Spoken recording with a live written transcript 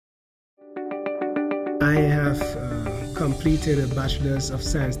I have completed a Bachelor's of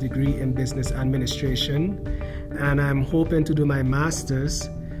Science degree in Business Administration, and I'm hoping to do my Master's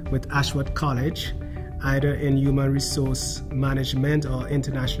with Ashworth College, either in Human Resource Management or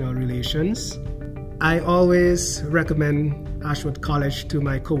International Relations. I always recommend Ashworth College to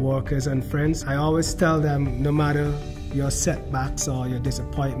my co-workers and friends. I always tell them, no matter your setbacks or your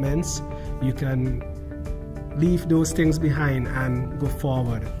disappointments, you can leave those things behind and go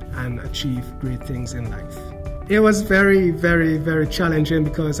forward and achieve great things in life. It was very, very, very challenging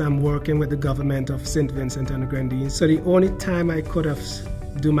because I'm working with the government of St. Vincent and the Grenadines. So the only time I could have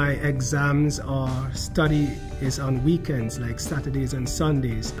do my exams or study is on weekends, like Saturdays and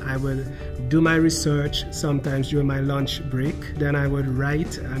Sundays. I would do my research sometimes during my lunch break. Then I would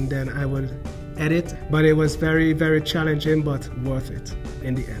write and then I would edit. But it was very, very challenging, but worth it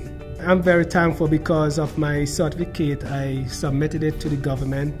in the end. I'm very thankful because of my certificate. I submitted it to the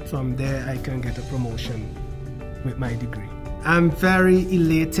government. From there, I can get a promotion with my degree. I'm very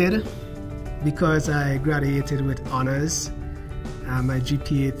elated because I graduated with honors. My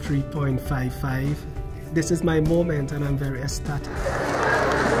GPA 3.55. This is my moment and I'm very ecstatic.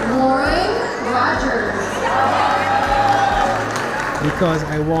 Rodgers. Because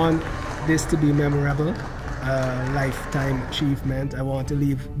I want this to be memorable. Lifetime achievement. I want to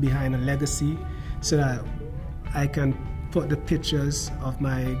leave behind a legacy so that I can put the pictures of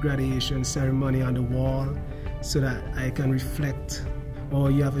my graduation ceremony on the wall so that I can reflect, oh,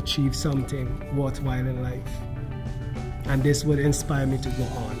 you have achieved something worthwhile in life. And this would inspire me to go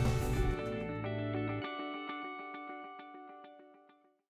on.